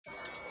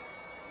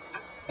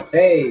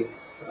Hey,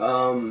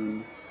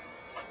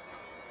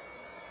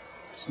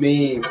 it's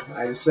me.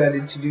 I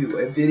decided to do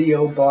a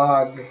video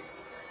blog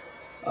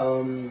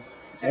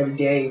every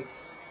day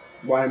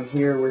while I'm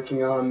here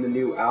working on the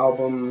new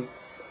album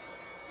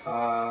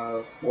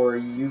for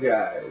you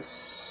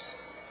guys.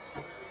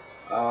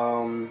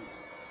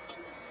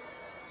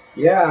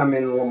 Yeah, I'm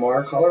in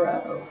Lamar,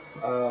 Colorado,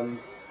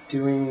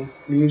 doing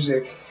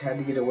music. Had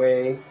to get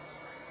away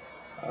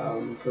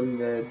from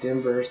the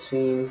Denver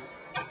scene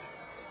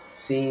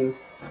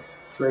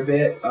for a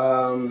bit.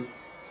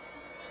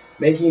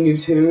 Making new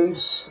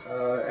tunes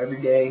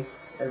every day.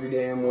 Every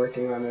day I'm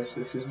working on this.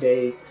 This is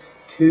day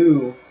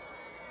 2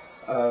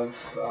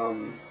 of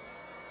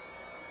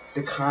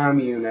the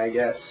commune, I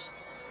guess,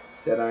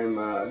 that I'm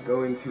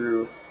going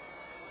through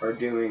or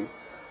doing.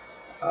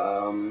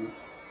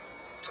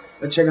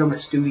 Let's check out my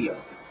studio.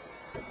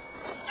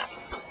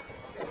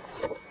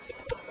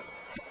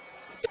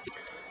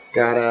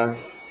 Got a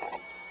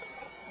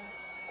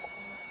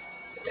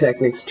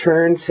Technics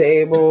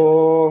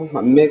turntable,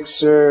 my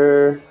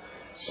mixer,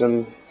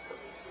 some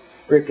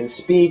frickin'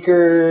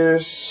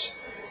 speakers,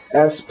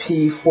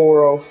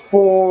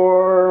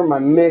 SP404, my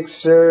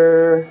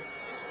mixer,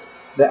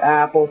 the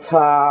Apple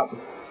top,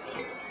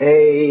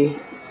 a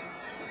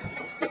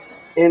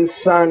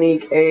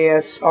Insonic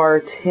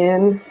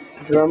ASR10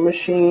 drum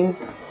machine,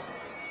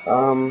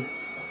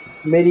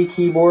 MIDI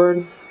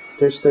keyboard,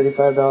 there's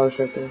 $35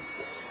 right there,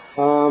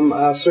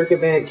 a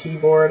circuit band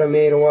keyboard I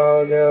made a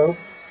while ago,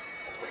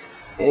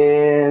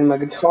 and my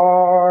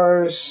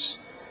guitars,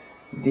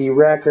 the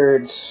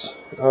records.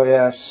 Oh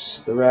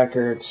yes, the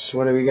records.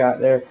 What do we got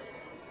there?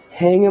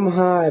 Hang 'em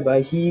High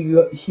by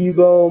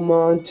Hugo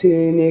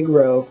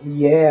Montenegro.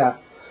 Yeah.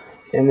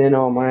 And then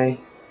all my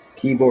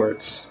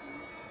keyboards.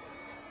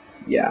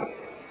 Yeah.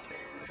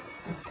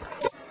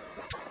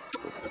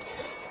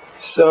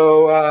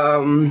 So, I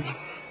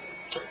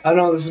don't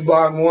know, this is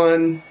blog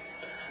 1.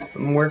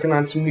 I'm working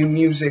on some new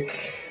music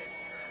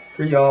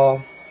for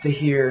y'all to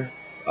hear.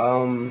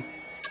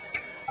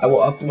 I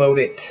will upload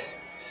it.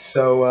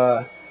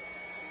 So,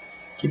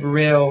 keep it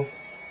real,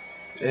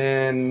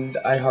 and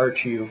I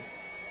heart you.